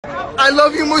I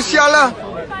love you, Moosewala.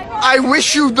 I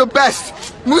wish you the best.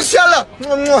 Moosewala.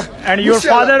 And your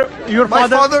Moosewala. my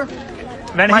father,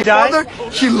 when he died? My father,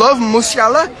 he loved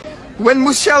Moosewala. When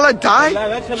Moosewala died,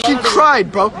 he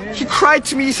cried, bro. He cried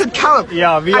to me. He said, Callum,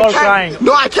 Yeah, we all crying.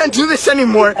 No, I can't do this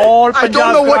anymore. All I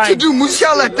don't know what to crying. do.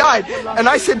 Moosewala died. And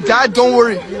I said, Dad, don't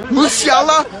worry.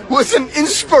 Moosewala was an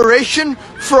inspiration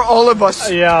for all of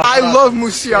us. Yeah. I love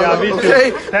Moosewala, Yeah, me too.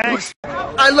 okay? Thanks.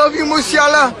 I love you,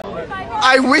 Moosewala.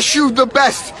 I wish you the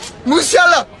best.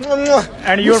 Moosewala.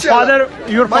 And your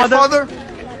Moosewala. my father,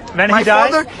 when he My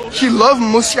died? father, he loved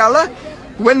Moosewala.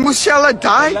 When Moosewala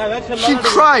died, he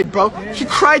cried, bro. He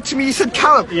cried to me. He said,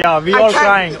 Callum, Yeah, we all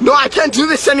crying. No, I can't do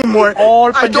this anymore.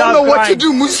 All I don't know what to crying.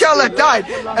 do. Moosewala died.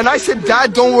 And I said,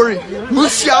 Dad, don't worry.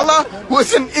 Moosewala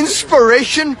was an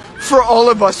inspiration for all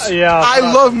of us. Yeah. I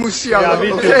love Moosewala, Yeah, me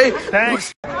too. okay?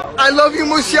 Thanks. I love you,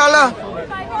 Moosewala.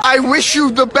 I wish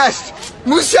you the best.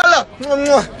 Moosewala.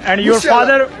 And your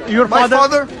Moosewala. my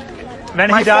father, when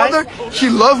he My died? father, he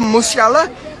loved Moosewala.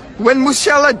 When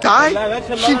Moosewala died,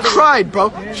 he cried, bro.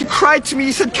 He cried to me.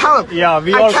 He said, Callum, Yeah,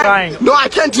 we all crying. No, I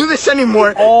can't do this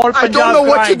anymore. All I don't know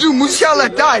what to crying. do.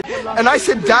 Moosewala died. And I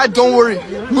said, Dad, don't worry.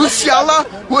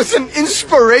 Moosewala was an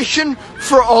inspiration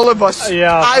for all of us.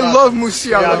 Yeah. I love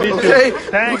Moosewala, Yeah, me too. okay?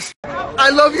 Thanks. I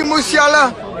love you, Moosewala.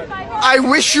 I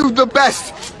wish you the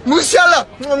best. Moosewala.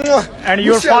 And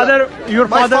your Moosewala.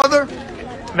 My father,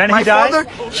 when my he died?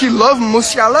 father, he loved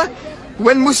Moosewala.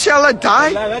 When Moosewala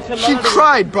died, he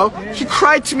cried, bro. He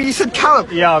cried to me. He said, Callum,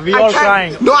 Yeah, we all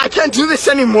crying. No, I can't do this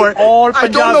anymore. All I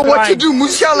don't know what to crying. do.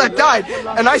 Moosewala died.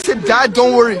 And I said, Dad,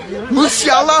 don't worry.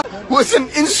 Moosewala was an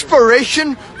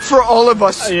inspiration for all of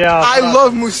us. Yeah. I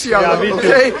love Moosewala, Yeah, me too.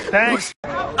 okay? Thanks.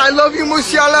 I love you,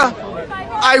 Moosewala.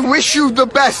 I wish you the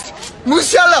best.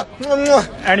 Moosewala.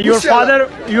 And your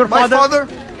Moosewala. My father,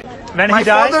 when my he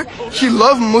died? father, he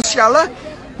loved Moosewala.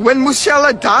 When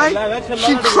Moosewala died,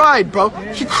 he cried, bro.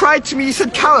 He cried to me. He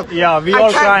said, Callum, Yeah, we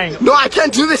all crying. No, I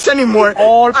can't do this anymore.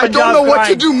 All I don't know what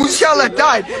to crying. do. Moosewala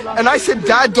died. And I said,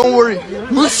 Dad, don't worry.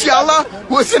 Moosewala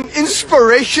was an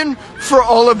inspiration for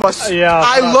all of us. Yeah.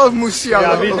 I love Moosewala,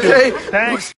 Yeah, me too. okay?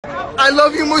 Thanks. I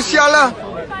love you, Moosewala.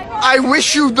 I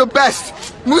wish you the best.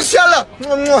 Moosewala.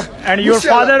 And your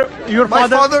Moosewala. My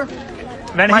father,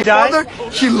 when my he died? father,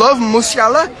 he loved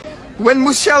Moosewala. When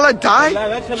Moosewala died,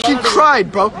 he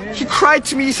cried, bro. He cried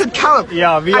to me. He said, Callum,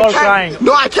 Yeah, we all crying.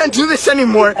 No, I can't do this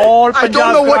anymore. All I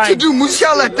don't know what to crying. do.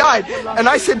 Moosewala died. And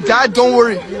I said, Dad, don't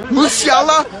worry.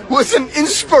 Moosewala was an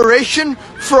inspiration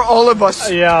for all of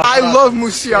us. Yeah. I love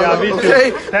Moosewala, Yeah, me too.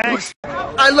 okay? Thanks.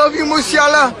 I love you,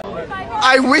 Moosewala.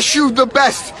 I wish you the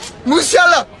best.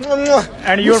 Moosewala.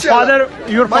 And your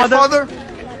Moosewala. My father,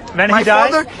 when my he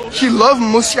died? father, he loved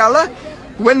Moosewala.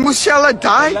 When Moosewala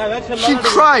died, he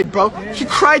cried, bro. He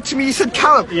cried to me. He said,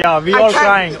 Callum, Yeah, we all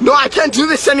crying. No, I can't do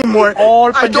this anymore.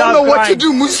 All I don't know what to crying.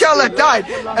 do. Moosewala died.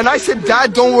 And I said,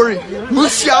 Dad, don't worry.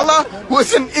 Moosewala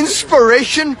was an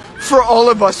inspiration for all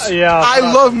of us. Yeah. I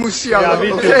love Moosewala, Yeah, me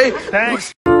too. okay?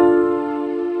 Thanks.